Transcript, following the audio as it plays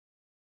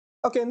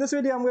Okay, in this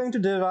video, I'm going to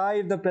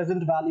derive the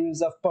present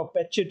values of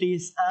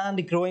perpetuities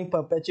and growing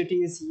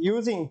perpetuities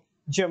using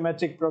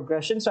geometric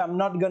progression. So I'm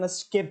not going to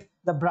skip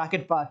the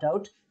bracket part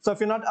out. So if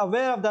you're not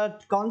aware of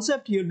that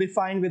concept, you'll be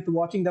fine with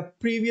watching the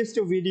previous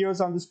two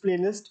videos on this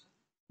playlist.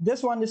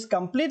 This one is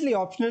completely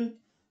optional,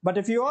 but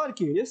if you are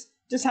curious,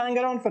 just hang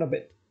around for a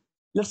bit.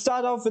 Let's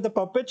start off with the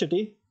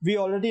perpetuity. We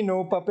already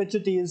know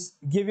perpetuities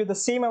give you the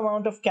same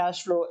amount of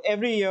cash flow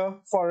every year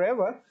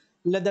forever.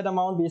 Let that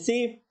amount be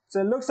C. So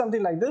it looks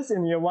something like this.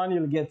 In year 1,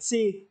 you'll get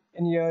C.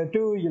 In year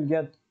 2, you'll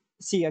get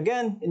C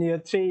again. In year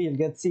 3, you'll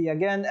get C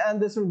again. And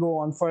this will go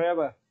on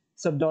forever.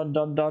 So dot,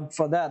 dot, dot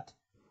for that.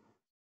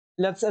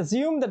 Let's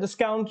assume the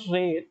discount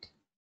rate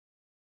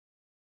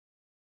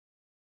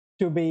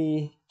to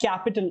be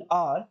capital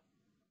R.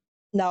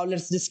 Now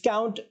let's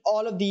discount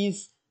all of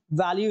these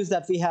values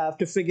that we have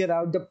to figure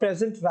out the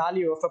present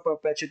value of a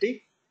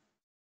perpetuity.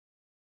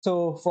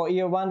 So for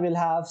year 1, we'll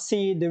have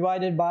C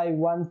divided by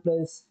 1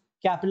 plus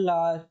capital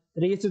R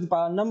raised to the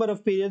power number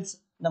of periods.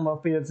 Number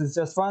of periods is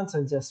just 1,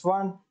 so it's just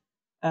 1.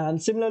 And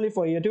similarly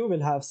for year 2,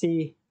 we'll have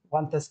C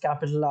 1 plus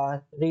capital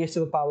R raised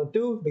to the power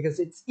 2 because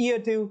it's year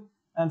 2.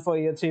 And for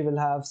year 3, we'll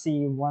have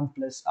C 1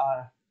 plus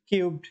R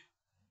cubed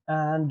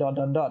and dot,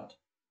 dot, dot.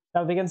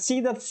 Now we can see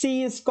that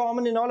C is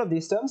common in all of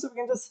these terms, so we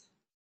can just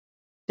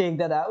take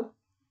that out.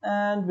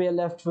 And we are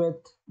left with,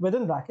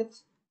 within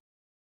brackets,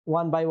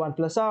 1 by 1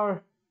 plus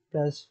R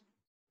plus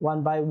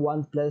 1 by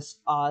 1 plus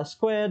R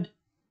squared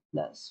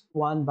plus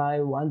 1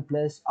 by 1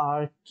 plus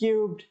R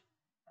cubed,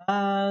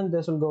 and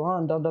this will go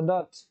on, dot, dot,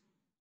 dot.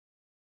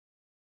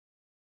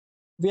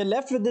 We are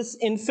left with this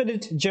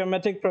infinite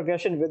geometric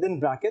progression within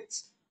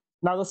brackets.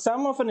 Now the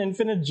sum of an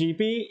infinite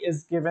GP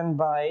is given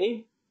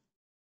by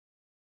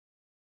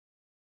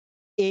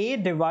A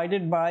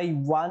divided by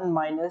 1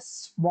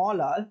 minus small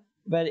r,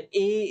 where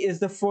A is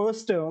the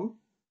first term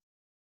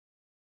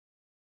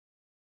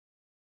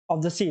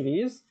of the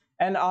series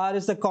and R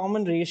is the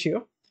common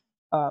ratio.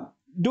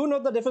 Do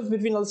note the difference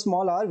between a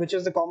small r, which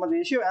is the common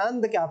ratio,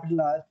 and the capital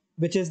R,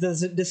 which is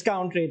the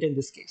discount rate in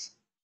this case.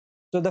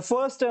 So the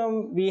first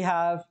term we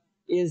have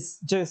is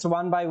just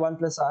 1 by 1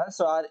 plus r.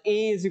 So our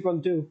A is equal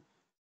to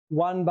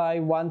 1 by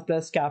 1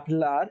 plus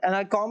capital R. And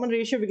our common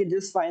ratio, we can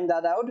just find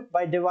that out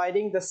by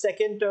dividing the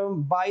second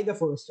term by the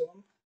first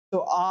term.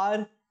 So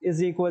R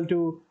is equal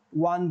to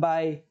 1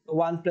 by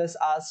 1 plus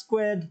R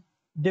squared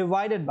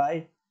divided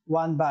by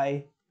 1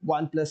 by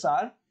 1 plus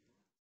R.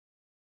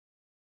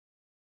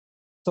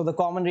 So the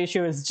common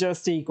ratio is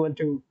just equal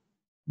to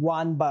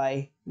 1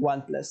 by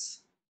 1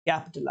 plus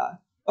capital R.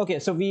 Okay,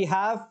 so we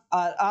have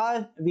our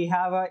R, we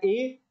have our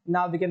A.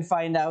 Now we can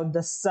find out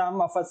the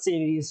sum of a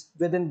series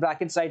within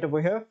brackets right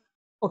over here.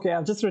 Okay,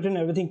 I've just written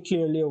everything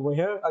clearly over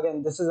here.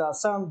 Again, this is our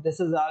sum,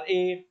 this is our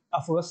A,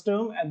 our first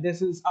term, and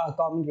this is our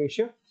common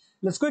ratio.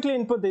 Let's quickly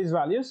input these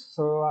values.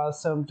 So our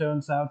sum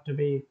turns out to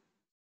be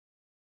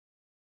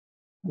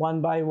 1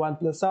 by 1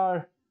 plus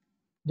R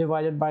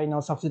divided by, now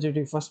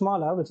substituting for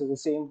small r, which is the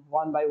same,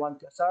 1 by 1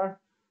 plus R.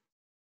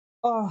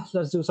 Oh,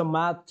 let's do some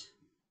math.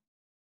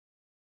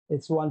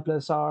 It's 1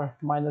 plus R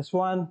minus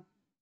 1.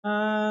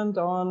 And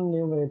on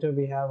numerator,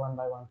 we have 1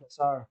 by 1 plus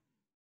R.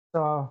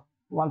 So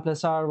 1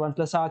 plus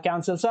R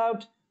cancels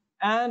out.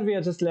 And we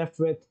are just left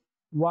with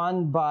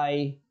 1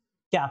 by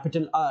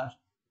capital R.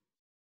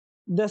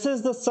 This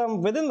is the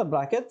sum within the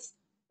brackets.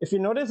 If you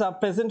notice, our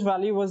present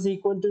value was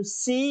equal to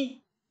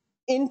C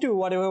into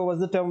whatever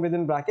was the term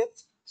within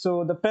brackets.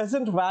 So the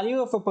present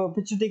value of a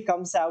perpetuity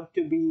comes out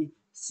to be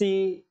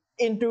C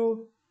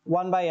into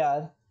 1 by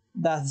R.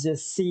 That's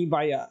just C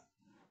by R.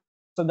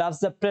 So that's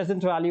the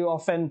present value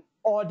of an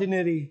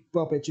ordinary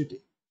perpetuity.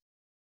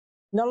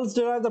 Now let's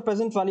derive the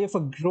present value of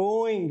a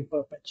growing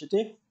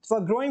perpetuity. For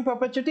a growing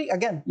perpetuity,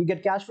 again, you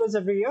get cash flows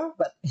every year,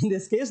 but in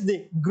this case,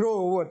 they grow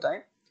over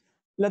time.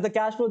 Let the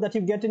cash flow that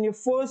you get in your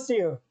first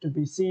year to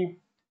be C.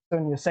 So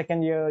in your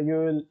second year,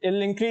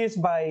 it'll increase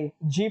by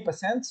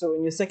G%. So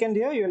in your second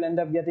year, you'll end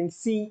up getting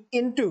C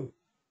into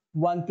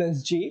 1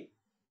 plus G.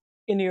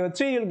 In year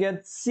 3, you'll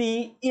get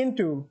C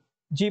into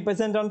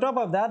G% on top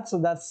of that. So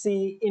that's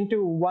C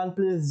into 1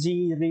 plus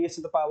G raised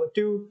to the power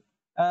 2.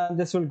 And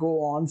this will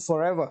go on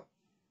forever.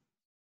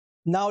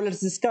 Now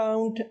let's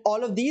discount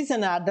all of these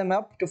and add them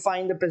up to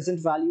find the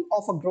present value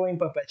of a growing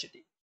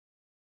perpetuity.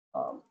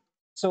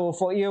 So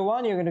for year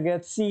 1, you're going to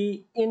get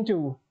C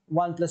into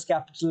 1 plus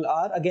capital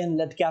R. Again,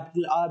 let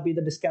capital R be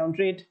the discount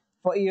rate.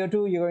 For year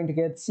 2, you're going to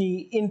get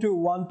C into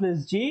 1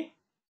 plus G.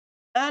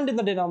 And in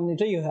the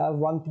denominator, you have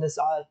 1 plus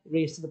R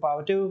raised to the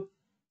power 2.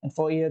 And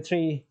for year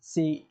 3,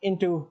 C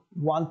into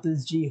 1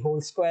 plus G whole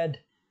squared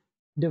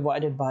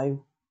divided by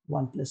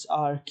 1 plus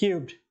R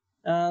cubed.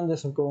 And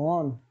this will go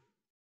on.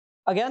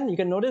 Again, you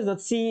can notice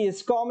that C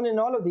is common in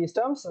all of these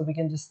terms. So we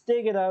can just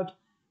take it out.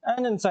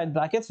 And inside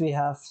brackets, we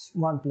have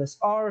 1 plus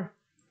R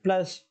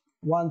plus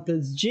 1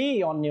 plus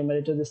G on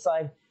numerator this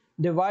side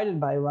divided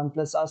by 1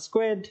 plus R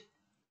squared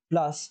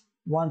plus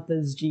 1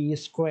 plus G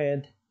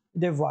squared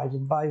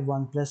divided by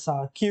 1 plus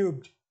R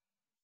cubed.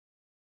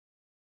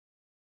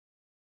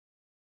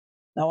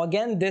 Now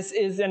again, this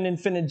is an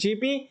infinite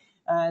GP,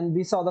 and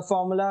we saw the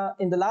formula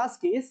in the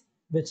last case,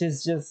 which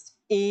is just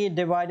a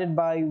divided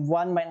by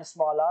 1 minus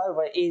small r,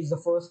 where a is the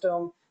first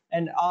term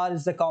and r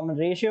is the common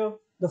ratio.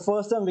 The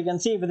first term we can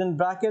see within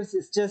brackets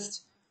is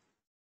just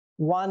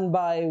 1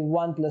 by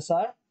 1 plus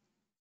r.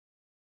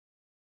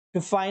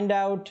 To find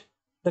out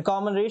the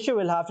common ratio,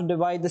 we'll have to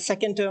divide the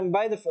second term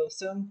by the first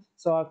term.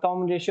 So our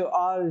common ratio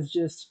r is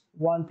just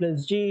 1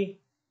 plus g,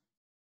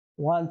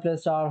 1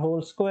 plus r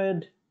whole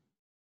squared,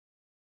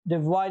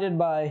 divided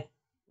by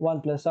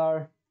 1 plus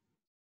r.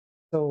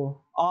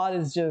 So r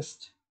is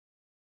just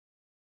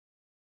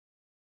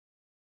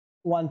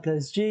 1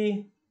 plus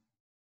g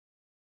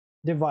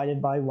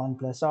divided by 1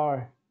 plus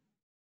r.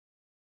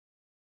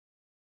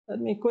 Let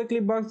me quickly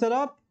box that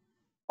up.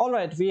 All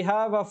right, we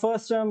have our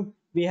first term,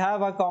 we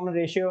have our common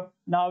ratio.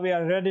 Now we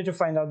are ready to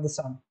find out the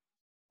sum.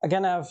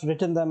 Again, I have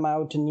written them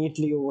out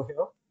neatly over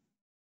here.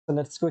 So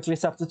let's quickly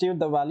substitute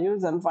the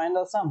values and find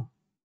our sum.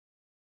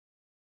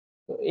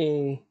 So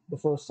a, the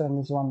first term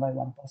is 1 by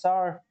 1 plus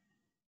r,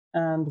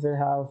 and we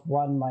have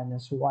 1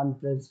 minus 1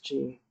 plus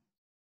g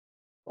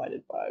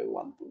divided by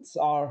 1 plus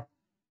r.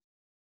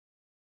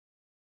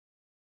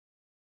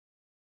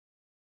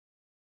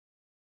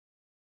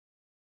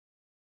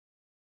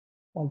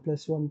 One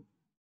plus 1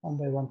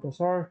 by 1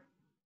 plus r,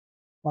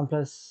 1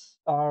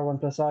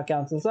 plus r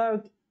cancels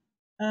out,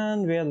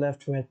 and we are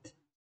left with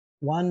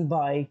 1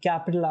 by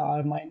capital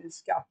R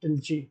minus capital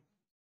G.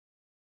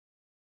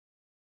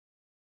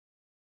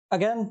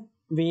 Again,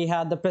 we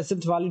had the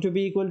present value to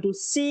be equal to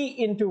C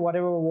into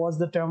whatever was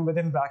the term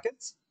within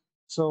brackets.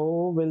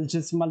 So we'll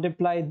just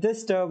multiply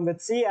this term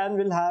with C and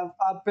we'll have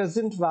our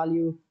present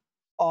value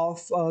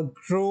of a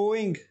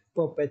growing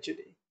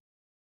perpetuity.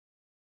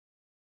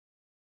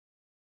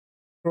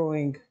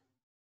 Growing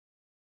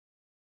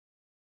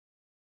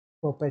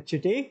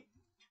perpetuity.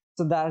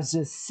 So that's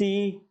just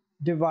C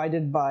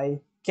divided by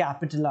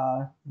capital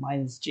R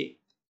minus G.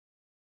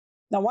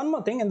 Now, one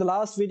more thing, in the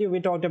last video, we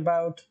talked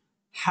about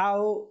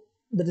how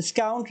the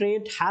discount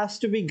rate has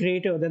to be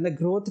greater than the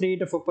growth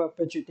rate of a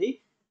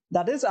perpetuity.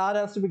 That is, R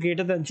has to be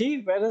greater than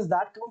G. Where does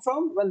that come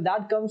from? Well,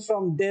 that comes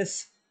from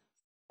this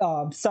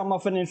sum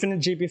of an infinite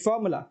GP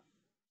formula.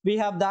 We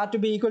have that to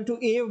be equal to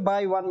A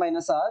by 1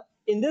 minus R.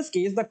 In this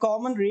case, the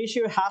common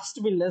ratio has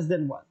to be less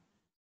than 1.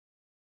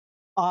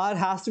 R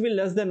has to be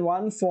less than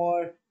 1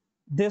 for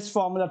this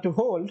formula to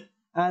hold,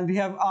 and we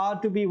have R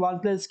to be 1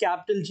 plus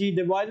capital G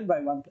divided by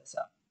 1 plus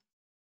R.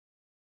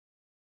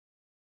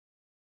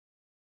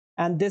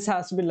 And this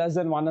has to be less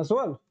than 1 as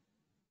well.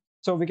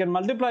 So we can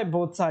multiply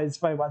both sides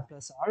by 1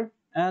 plus r,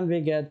 and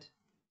we get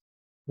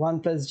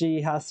 1 plus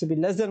g has to be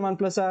less than 1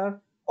 plus r,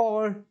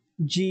 or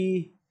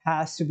g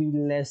has to be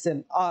less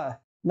than r.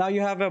 Now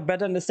you have a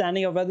better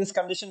understanding of where this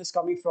condition is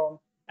coming from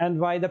and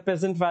why the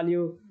present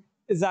value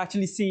is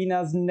actually seen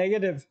as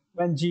negative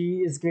when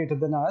g is greater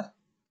than r.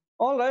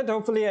 All right,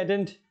 hopefully I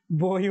didn't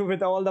bore you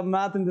with all the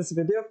math in this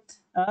video,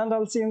 and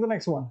I'll see you in the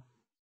next one.